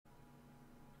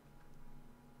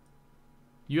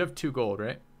You have 2 gold,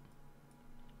 right?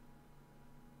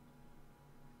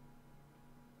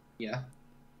 Yeah.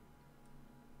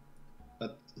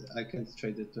 But I can't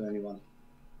trade it to anyone.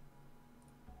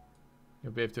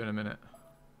 You'll be able to in a minute.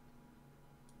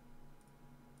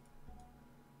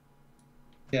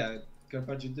 Yeah,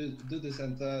 Carpaccio, do this,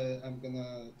 and I'm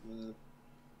gonna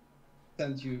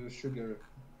send you sugar.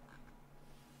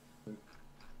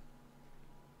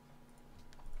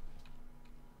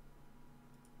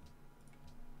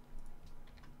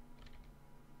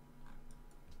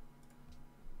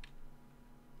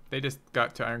 They just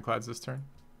got to ironclads this turn.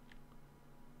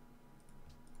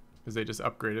 Because they just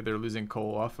upgraded. They're losing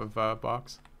coal off of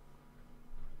box.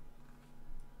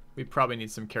 We probably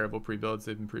need some caribou pre-builds.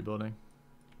 They've been pre-building.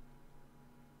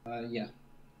 Yeah.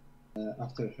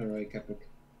 After Heroic Epic.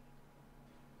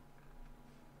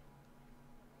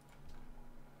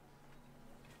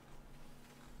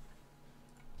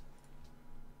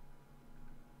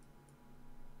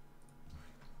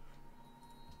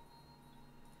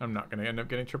 I'm not going to end up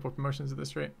getting triple promotions at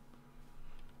this rate.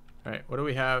 Alright, what do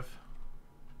we have?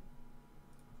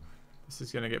 This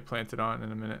is going to get planted on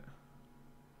in a minute.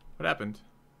 What happened?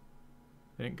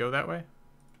 They didn't go that way?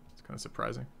 It's kind of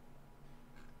surprising.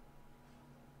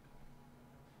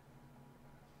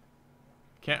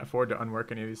 Can't afford to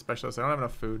unwork any of these specialists. I don't have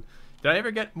enough food. Did I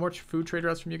ever get more food trade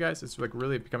routes from you guys? It's like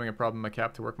really becoming a problem in my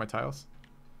cap to work my tiles.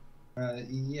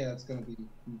 Yeah, it's gonna be...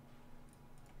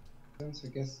 I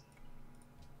guess.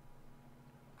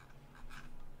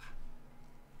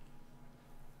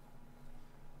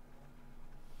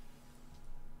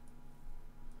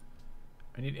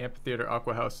 I need amphitheater,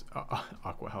 opera house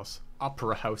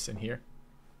in here.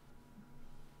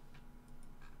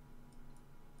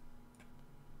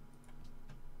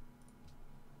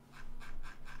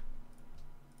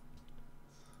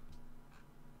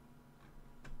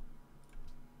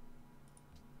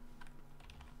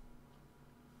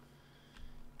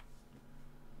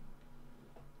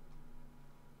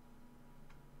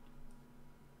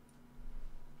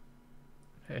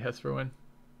 Hey, Hesperwin.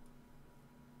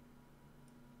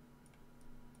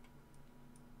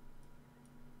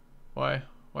 Why?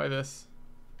 Why this?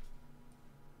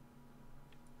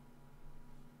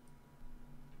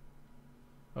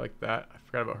 I like that. I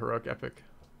forgot about Heroic Epic.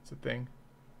 It's a thing.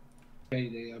 Okay,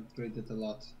 they upgraded a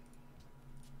lot.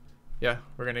 Yeah,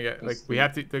 we're gonna get, like, we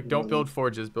have to, like, don't build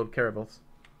forges, build caravels.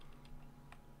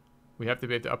 We have to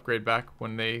be able to upgrade back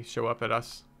when they show up at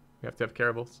us. We have to have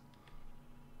caravels.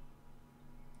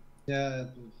 Yeah,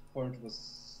 the forge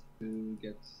was to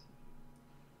get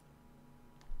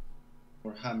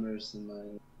more hammers in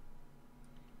my...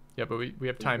 Yeah, but we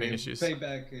have timing issues. Pay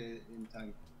back in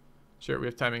time. Sure, we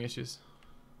have timing issues.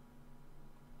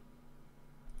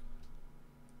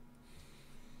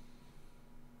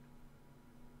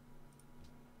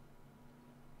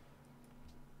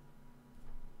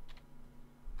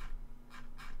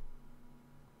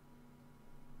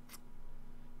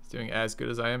 He's doing as good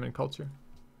as I am in culture.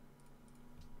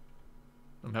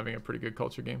 I'm having a pretty good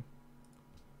culture game.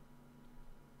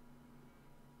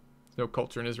 There's no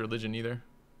culture in his religion either.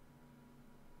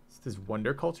 It's his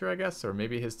wonder culture, I guess, or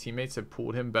maybe his teammates have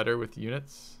pooled him better with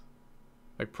units,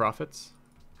 like profits.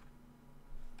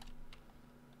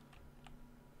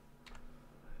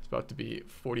 It's about to be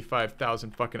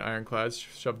 45,000 fucking ironclads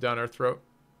shoved down our throat.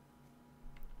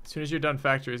 As soon as you're done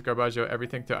factories, Garbaggio,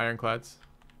 everything to ironclads.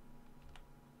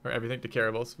 Or everything to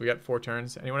caravels. We got 4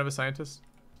 turns. Anyone have a scientist?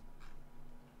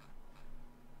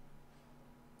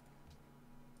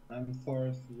 I'm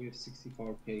 4th with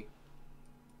 64k.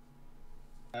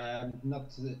 Not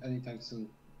anytime soon.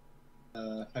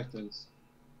 5 turns.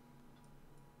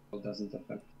 It doesn't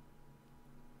affect.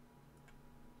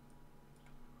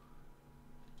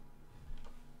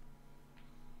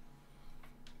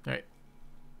 Alright.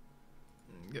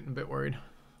 I'm getting a bit worried.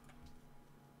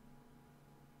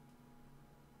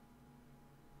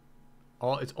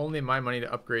 It's only my money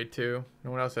to upgrade too.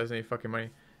 No one else has any fucking money.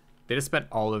 They just spent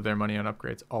all of their money on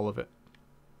upgrades. All of it.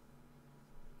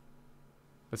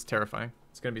 That's terrifying.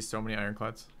 It's going to be so many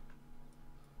ironclads.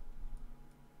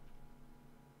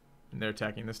 And they're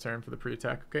attacking this turn for the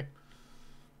pre-attack. Okay.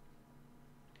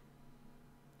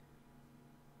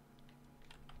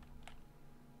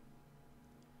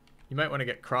 You might want to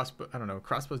get crossbow. I don't know.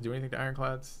 Crossbows do anything to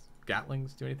ironclads?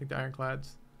 Gatlings do anything to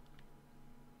ironclads?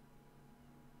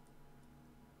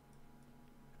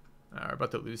 We're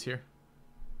about to lose here.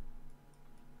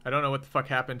 I don't know what the fuck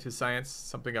happened to science.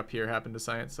 Something up here happened to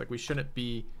science. Like, we shouldn't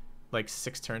be like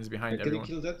 6 turns behind everyone.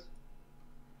 Can you kill that?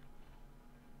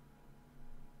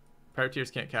 Privateers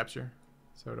can't capture,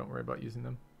 so don't worry about using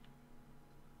them.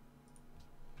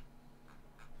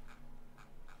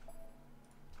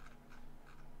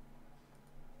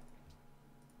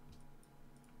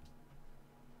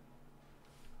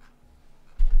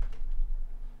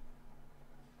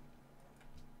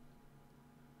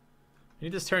 I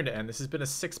need this turn to end. This has been a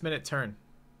 6-minute turn.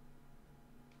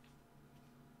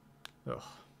 Ugh.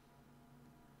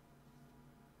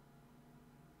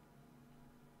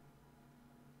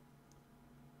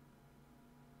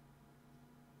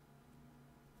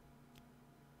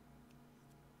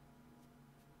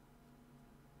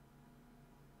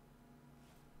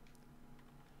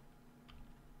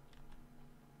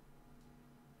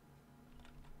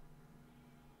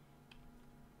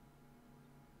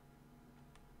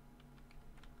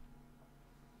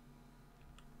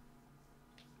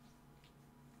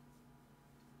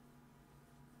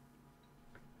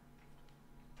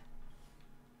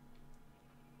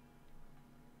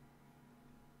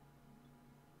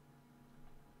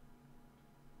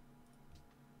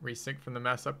 Resync from the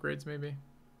mass upgrades, maybe?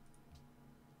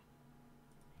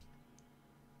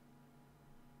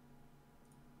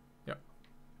 Yep.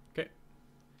 Okay. I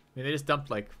mean, they just dumped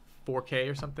like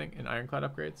 4K or something in Ironclad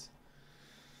upgrades.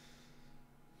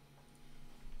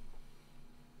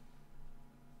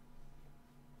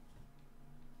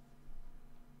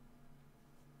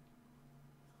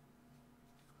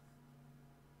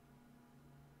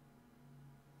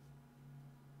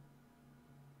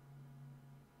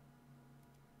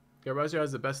 Garbaggio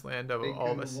has the best land of They all of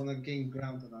kind of us. want to gain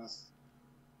ground on us.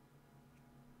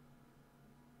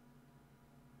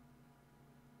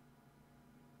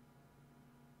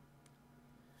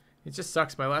 It just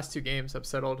sucks. My last 2 games I've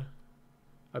settled.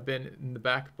 I've been in the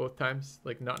back both times,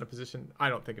 like not in a position. I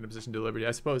don't think in a position to do Liberty.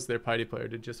 I suppose their Piety player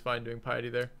did just fine doing Piety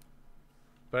there.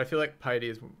 But I feel like Piety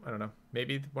is, I don't know,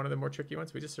 maybe one of the more tricky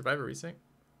ones. We just survive a resync.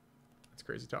 That's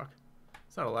crazy talk.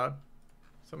 It's not allowed.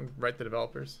 Someone write the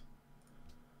developers.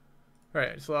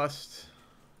 Alright, I just lost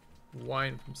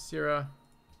wine from Syrah.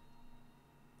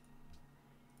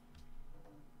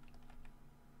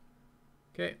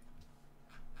 Okay.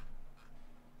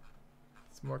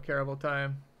 It's more Caravel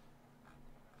time.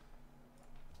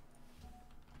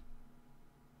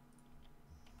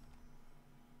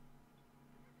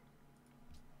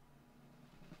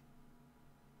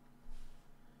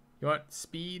 You want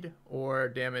speed or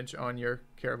damage on your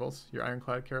Caravels, your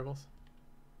Ironclad Caravels?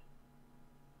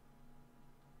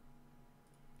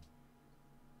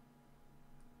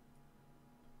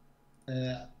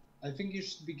 I think you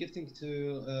should be getting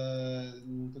to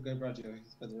Garbaggio.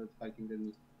 He's better at fighting than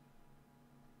me.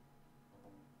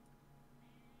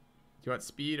 Do you want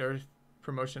speed or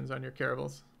promotions on your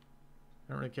Caravels?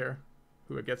 I don't really care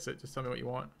who it gets it. Just tell me what you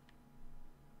want.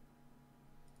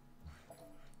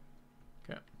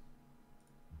 Okay.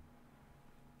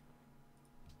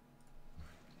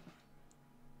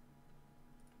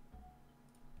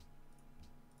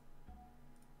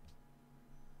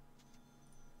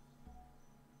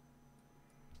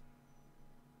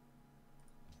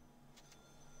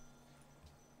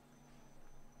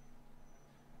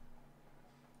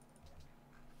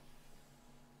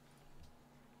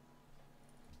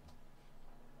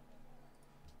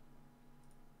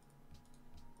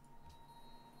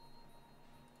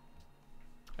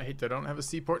 I hate that I don't have a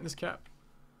seaport in this cap.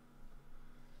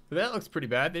 But that looks pretty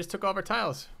bad. They just took all of our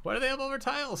tiles. Why do they have all of our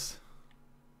tiles?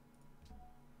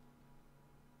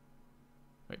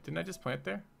 Wait, didn't I just plant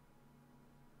there?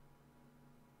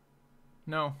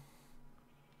 No.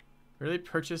 Really?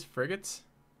 Purchase frigates?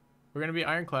 We're going to be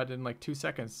ironclad in like 2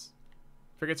 seconds.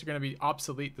 Frigates are going to be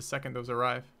obsolete the second those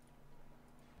arrive.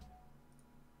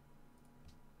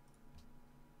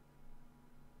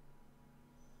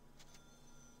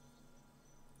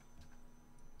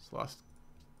 Just lost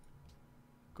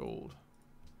gold.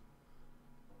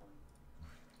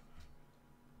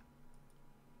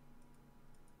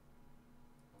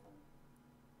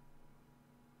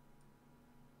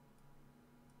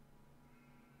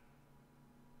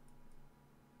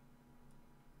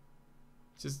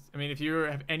 Just, I mean, if you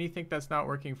have anything that's not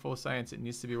working full science, it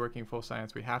needs to be working full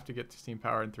science. We have to get to steam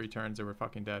power in 3 turns or we're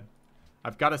fucking dead.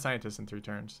 I've got a scientist in 3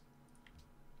 turns.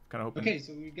 Kind of hoping. Okay,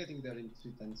 so we're getting there in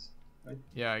 3 turns, right?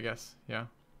 Yeah, I guess. Yeah.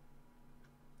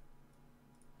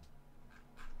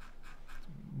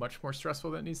 Much more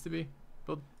stressful than it needs to be.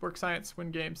 Build work science,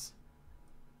 win games.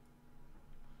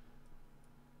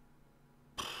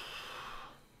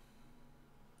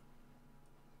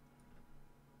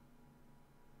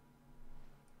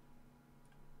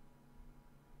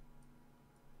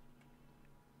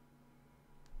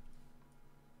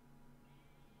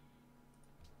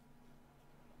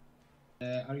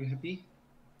 Are you happy,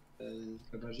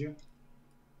 Garbaggio?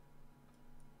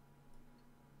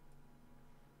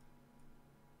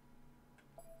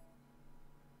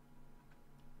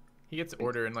 He gets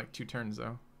order in like 2 turns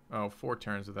though. Oh, 4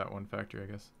 turns with that one factory, I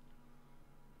guess.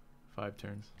 5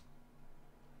 turns.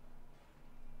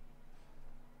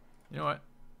 You know what?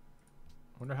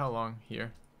 I wonder how long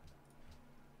here.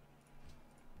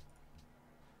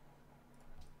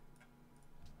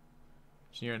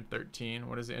 Engineer in 13.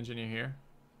 What is the engineer here?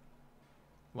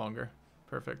 Longer.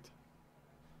 Perfect.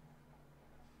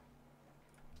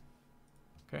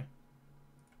 Okay.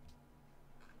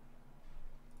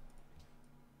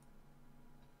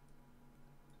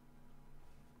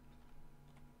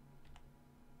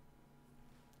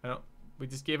 I don't. We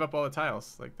just gave up all the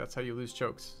tiles. Like, that's how you lose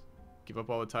chokes. Give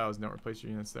up all the tiles and don't replace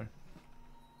your units there.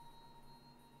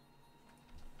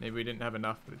 Maybe we didn't have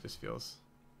enough, but it just feels...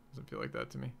 doesn't feel like that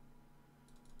to me.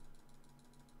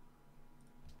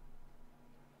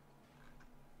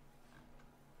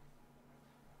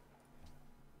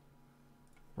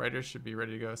 Writers should be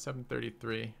ready to go.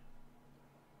 7:33.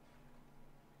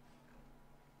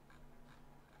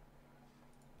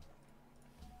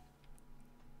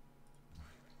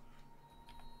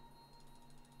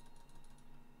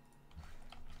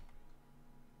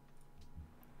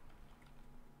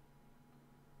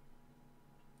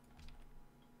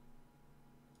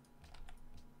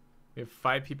 We have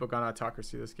 5 people gone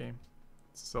autocracy this game.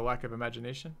 It's a lack of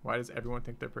imagination. Why does everyone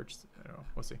think they're purchasing? I don't know.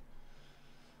 We'll see.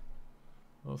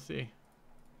 We'll see.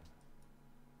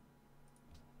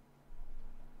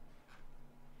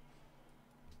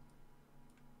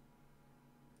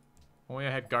 Only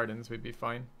I had gardens, we'd be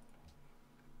fine.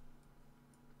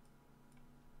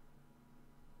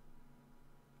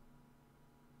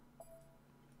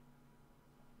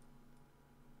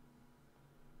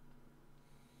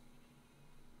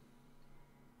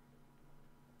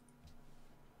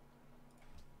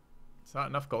 It's not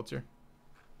enough culture.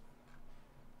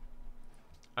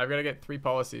 I've got to get 3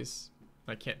 policies.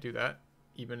 I can't do that,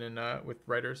 even in with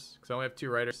writers, because I only have 2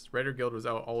 writers. Writer guild was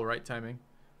all right timing,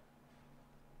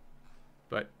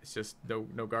 but it's just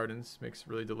no gardens. Makes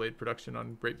really delayed production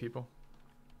on great people.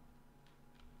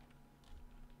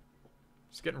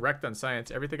 Just getting wrecked on science.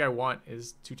 Everything I want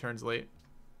is 2 turns late.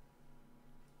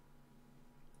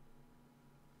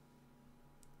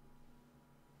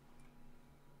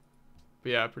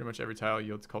 But yeah, pretty much every tile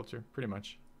yields culture. Pretty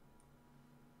much.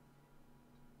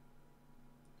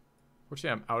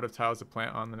 Fortunately, I'm out of tiles to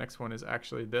plant on. The next one is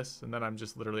actually this, and then I'm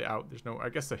just literally out. There's no... I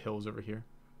guess the hill's over here.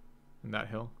 And that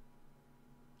hill.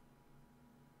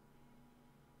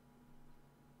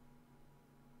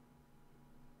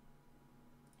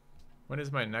 When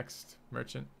is my next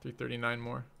merchant? 339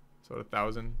 more. So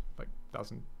 1,000, like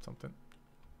 1,000 something.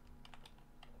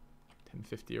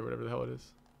 1050 or whatever the hell it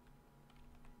is.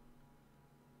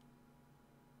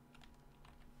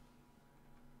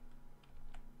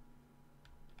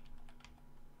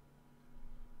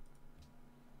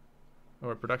 Oh,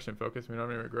 we're production focused. We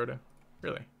don't have any Grota.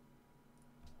 Really?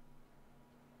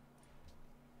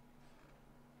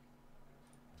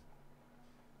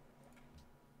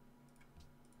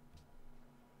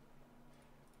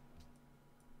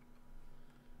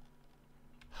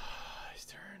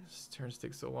 These turns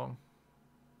take so long.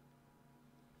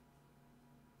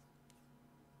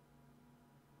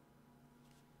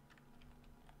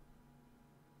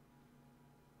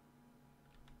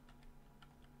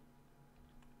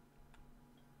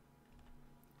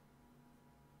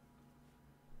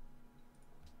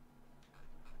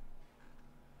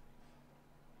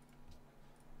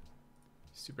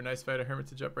 Super nice fight a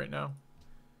Hermitage up right now.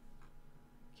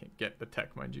 Can't get the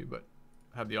tech, mind you, but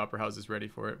have the opera houses ready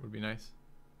for it would be nice.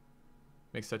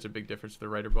 Makes such a big difference to the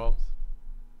writer bulbs.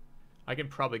 I can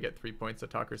probably get 3 points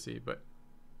autocracy, but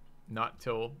not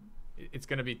till... It's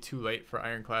going to be too late for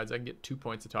ironclads. I can get 2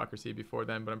 points autocracy before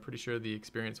then, but I'm pretty sure the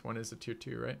experience one is a tier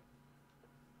 2, right?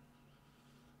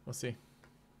 We'll see.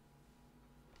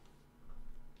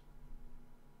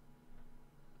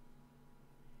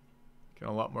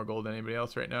 Getting a lot more gold than anybody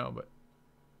else right now, but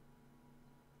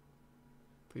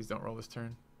please don't roll this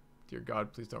turn. Dear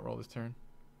God, please don't roll this turn.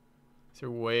 These are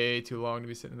way too long to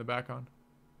be sitting in the back on.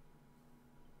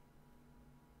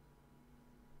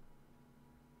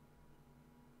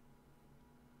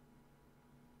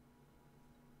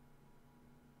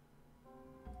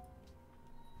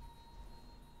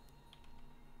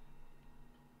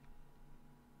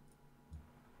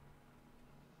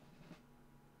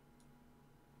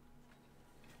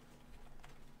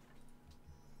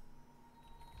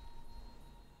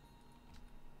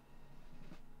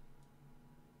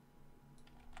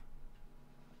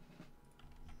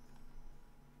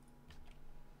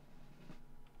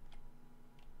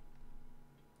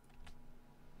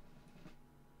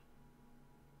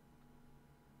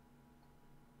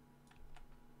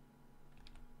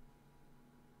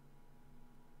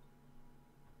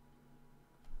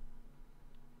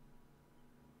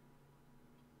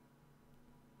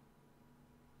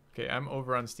 Okay, I'm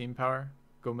over on steam power.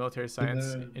 Go military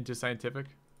science into scientific.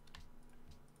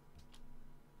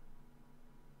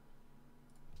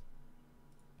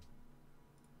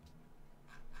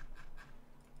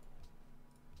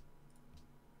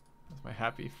 That's my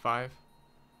happy 5.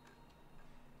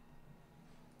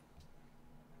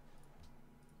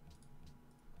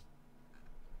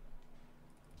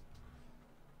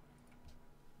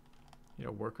 You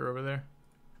know, worker over there.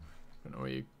 I don't know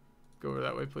where you go over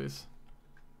that way, please.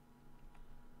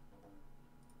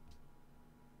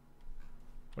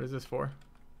 What is this for?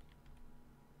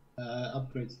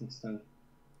 Upgrades next time.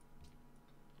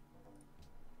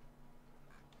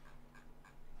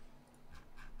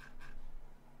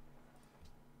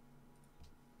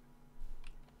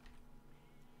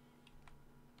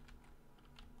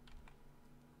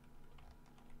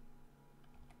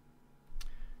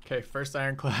 Okay, first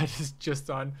ironclad is just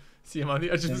on. See him on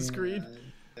the edge of the screen?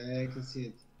 I can see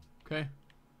it. Okay.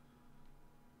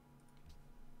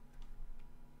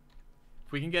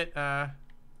 If we can get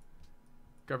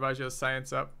Garbaggio's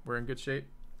science up, we're in good shape.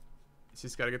 He's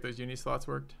just got to get those uni slots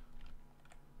worked.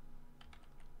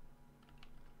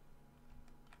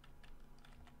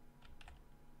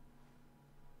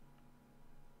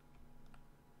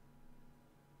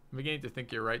 I'm beginning to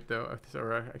think you're right, though.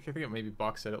 Or I think it maybe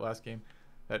Box said it last game,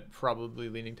 that probably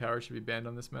Leaning Tower should be banned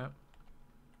on this map.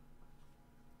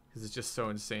 Because it's just so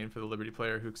insane for the Liberty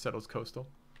player who settles coastal.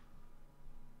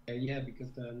 Yeah, because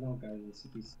there are no guardian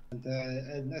cities.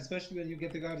 And especially when you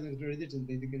get the guardian of the religion,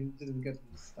 they didn't get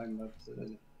this time, but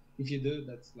if you do,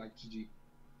 that's like GG.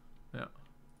 Yeah.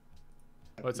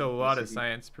 Well, it's a lot of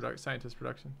scientist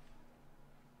production.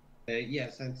 Yeah,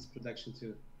 scientist production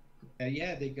too.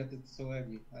 Yeah, they got it so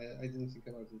early. I didn't think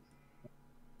about it.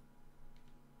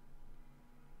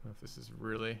 I don't know if this is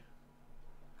really...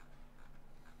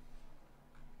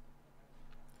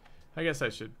 I guess I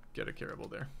should get a caribou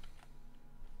there.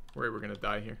 Worried we're gonna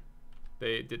die here.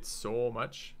 They did so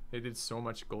much. They did so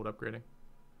much gold upgrading.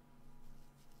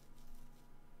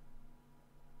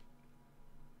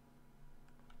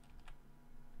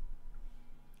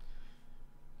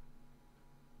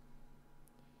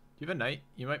 Do you have a knight?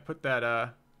 You might put that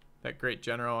that great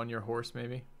general on your horse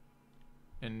maybe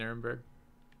in Nuremberg.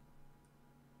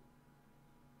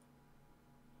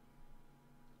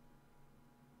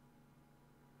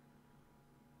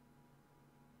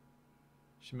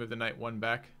 Should move the knight 1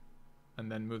 back and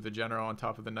then move the general on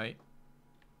top of the knight.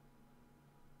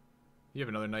 You have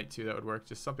another knight too, that would work.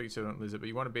 Just something so you don't lose it, but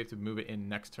you want to be able to move it in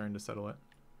next turn to settle it.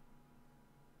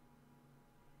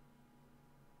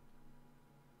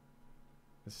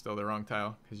 It's still the wrong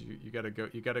tile because you gotta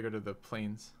go to the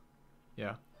plains.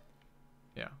 Yeah.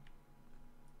 Yeah.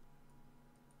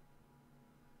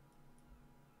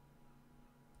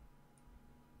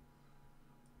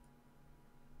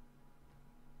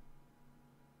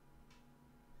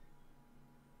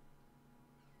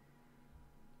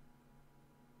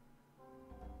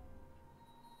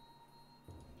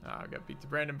 I got beat to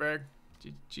Brandenburg.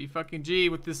 G fucking G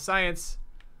with this science.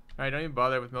 Alright, don't even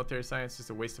bother with military science. It's just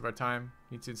a waste of our time.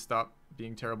 Need to stop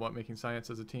being terrible at making science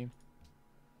as a team.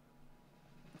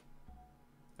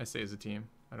 I say as a team.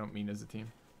 I don't mean as a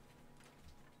team.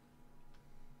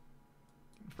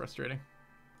 Frustrating.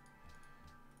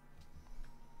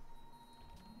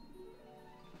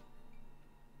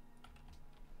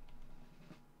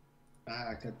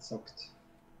 I got socked.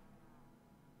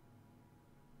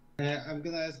 I'm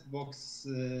gonna ask Box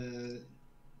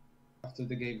after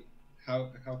the game how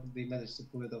they managed to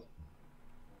pull it off.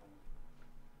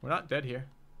 We're not dead here.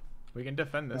 We can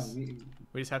defend this. No,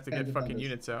 we just have to get fucking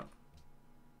units out.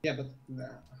 Yeah, but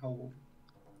how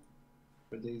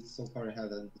were they so far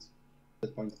ahead at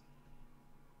that point?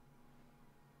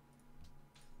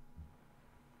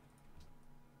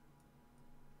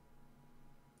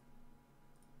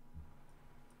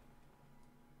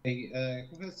 Hey,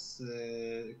 who has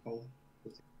coal?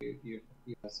 You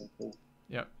have some coal.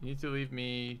 Yep, you need to leave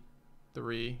me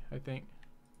 3, I think.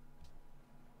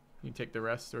 You can take the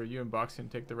rest, or you and Box can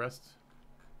take the rest.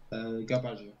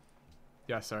 Garbaggio.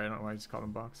 Yeah, sorry, I don't know why I just called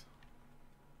him Box.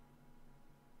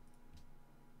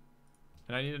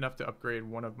 And I need enough to upgrade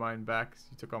one of mine back. So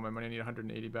you took all my money, I need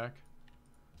 180 back.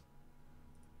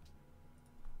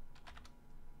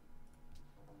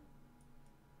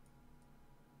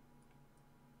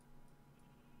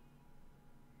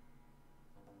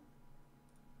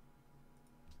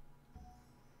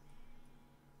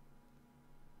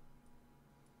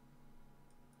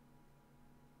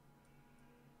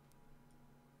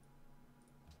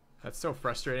 That's so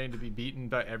frustrating to be beaten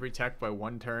by every tech by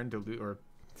 1 turn to lose, or...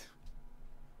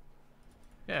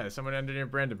 Yeah, someone engineer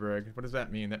Brandenburg. What does that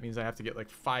mean? That means I have to get like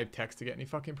 5 techs to get any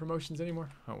fucking promotions anymore?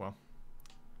 Oh well.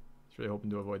 I was really hoping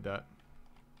to avoid that.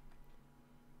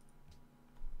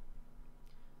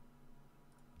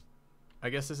 I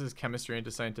guess this is chemistry into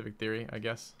scientific theory, I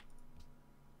guess.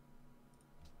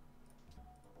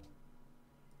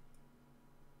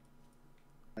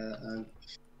 Okay.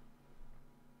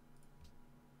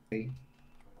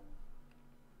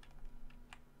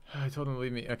 I told him to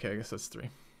leave me. Okay, I guess that's 3.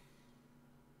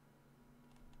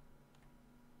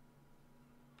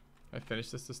 I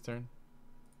finished this turn.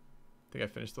 I think I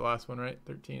finished the last one, right?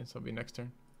 13, so it'll be next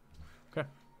turn. Okay.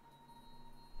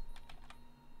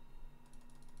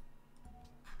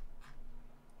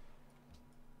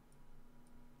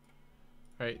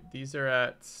 Alright, these are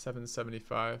at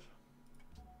 775.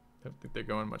 Don't think they're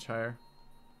going much higher.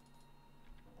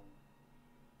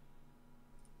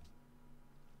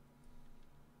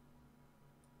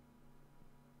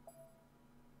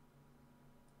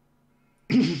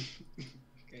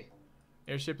 Okay.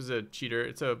 Airship is a cheater.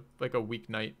 It's a like a weak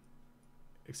knight,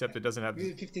 except it doesn't have.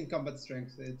 15 combat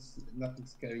strength. It's nothing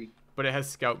scary. But it has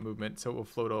scout movement, so it will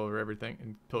float all over everything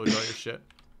and pillage all your shit.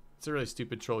 It's a really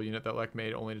stupid troll unit that Lek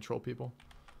made only to troll people.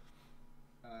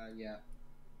 Yeah.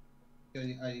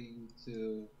 I need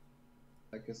to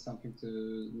like something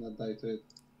to not die to it.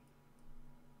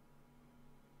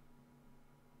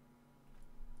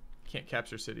 Can't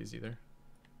capture cities either.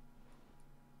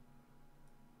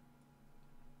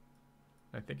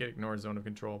 I think it ignores zone of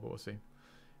control, but we'll see.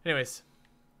 Anyways.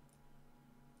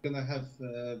 Gonna have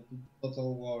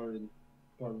total war in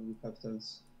probably 5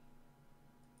 turns.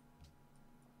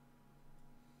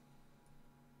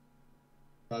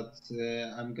 But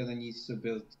I'm gonna need to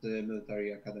build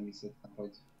military academies at some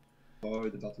point. Or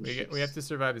the battleships. We have to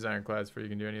survive as ironclads before you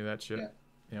can do any of that shit.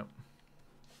 Yeah.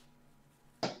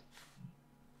 Yep.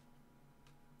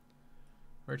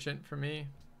 Merchant for me.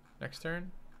 Next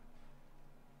turn.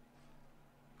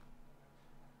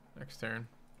 Next turn.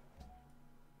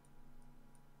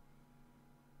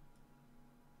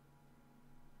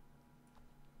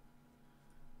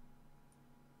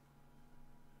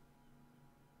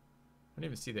 I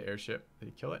didn't even see the airship. Did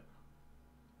he kill it?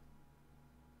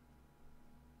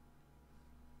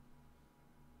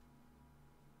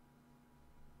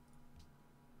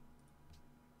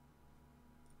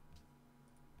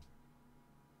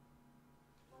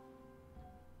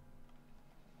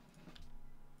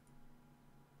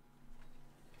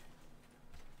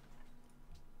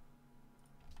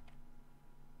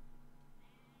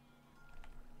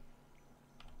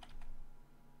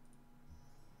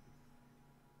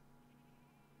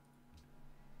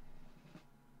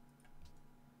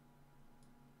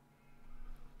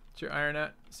 What's your iron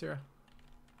at, Sarah?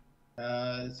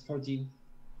 It's 14.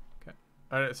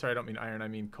 Okay. Sorry, I don't mean iron. I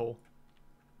mean coal.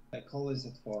 Coal is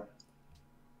at 4.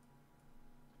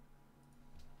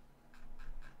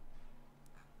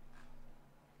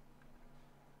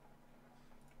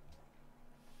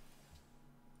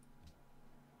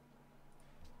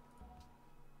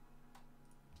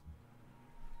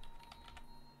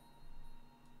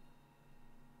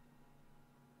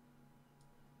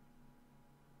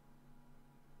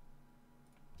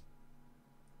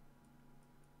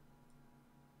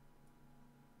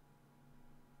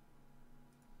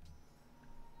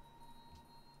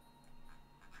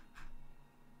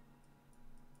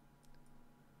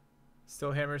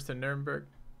 Still hammers to Nuremberg.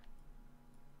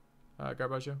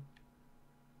 Garbaggio.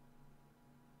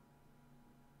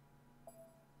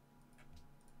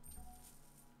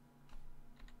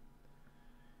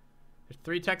 There's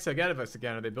 3 techs ahead of us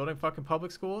again. Are they building fucking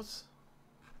public schools?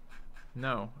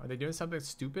 No. Are they doing something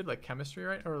stupid like chemistry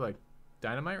right or like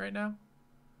dynamite right now?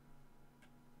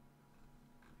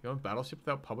 You know, battleship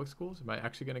without public schools? Am I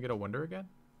actually gonna get a wonder again?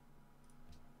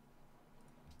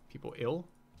 People ill?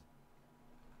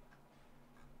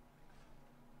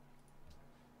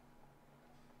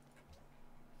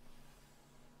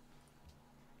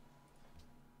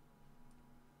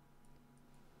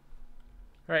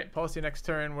 All right, policy next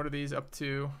turn. What are these up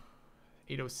to?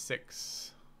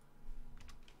 806.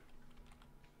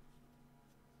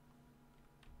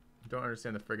 Don't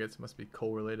understand the frigates. Must be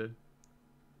coal related.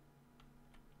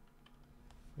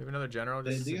 We have another general.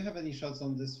 Do you have any shots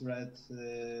on this red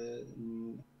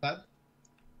pad?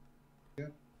 Yeah.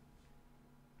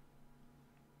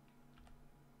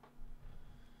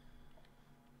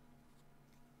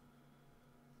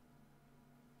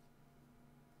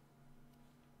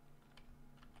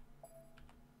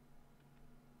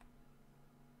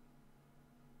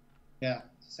 Yeah,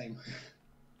 same.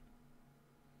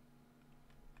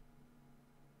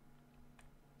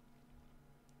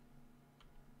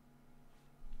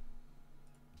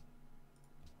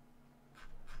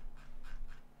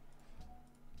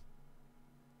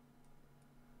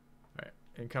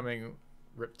 Incoming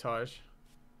Riptage.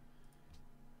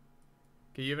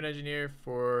 Okay, you have an engineer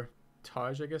for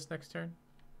Taj, I guess, next turn?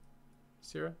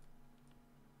 Sierra?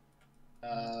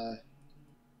 Matter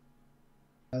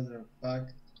of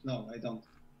fact, no, I don't.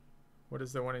 What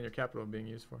is the one in your capital being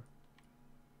used for?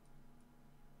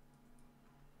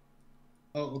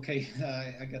 Oh, okay.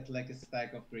 I got like a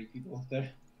stack of great people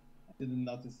there. I didn't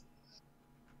notice.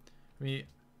 I mean,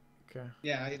 okay.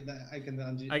 Yeah, I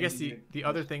can. I guess the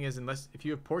other thing is, unless if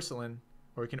you have porcelain,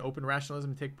 or you can open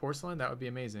rationalism and take porcelain, that would be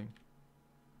amazing.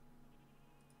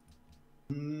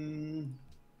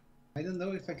 I don't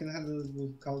know if I can handle it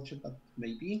with culture, but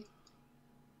maybe.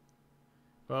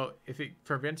 Well, if it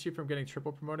prevents you from getting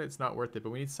triple promoted, it's not worth it. But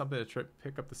we need something to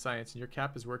pick up the science, and your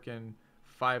cap is working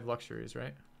 5 luxuries,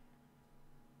 right?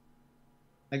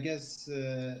 I guess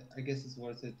it's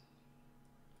worth it.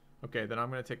 Okay, then I'm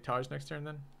gonna take Taj next turn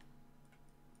then,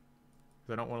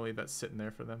 because I don't want to leave that sitting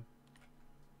there for them.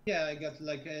 Yeah, I got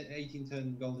like 18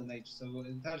 turn golden age, so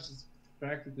Taj is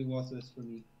practically worthless for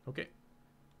me. Okay.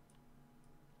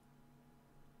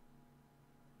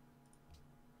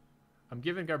 I'm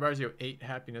giving Garbazio 8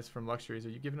 happiness from luxuries. Are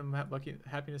you giving him lucky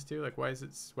happiness too? Like, why is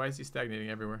he stagnating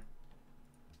everywhere?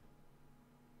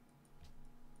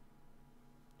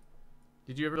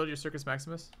 Did you ever build your Circus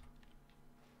Maximus?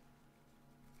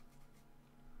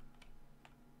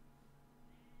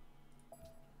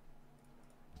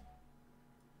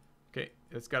 Okay,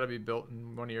 it's got to be built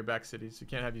in one of your back cities. You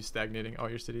can't have you stagnating all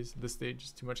your cities at this stage.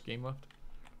 It's too much game left.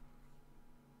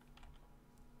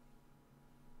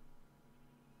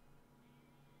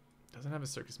 Doesn't have a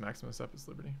Circus Maximus up its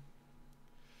Liberty.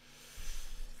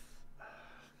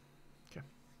 Okay.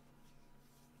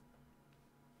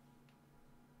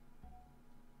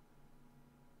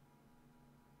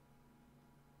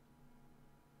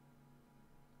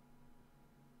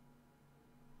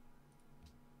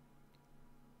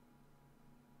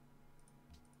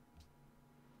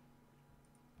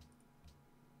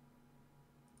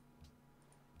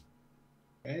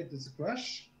 Okay, does it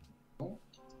crush? No.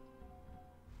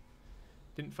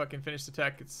 Didn't fucking finish the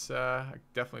tech. It's I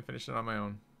definitely finished it on my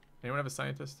own. Anyone have a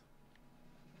scientist?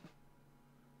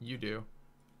 You do.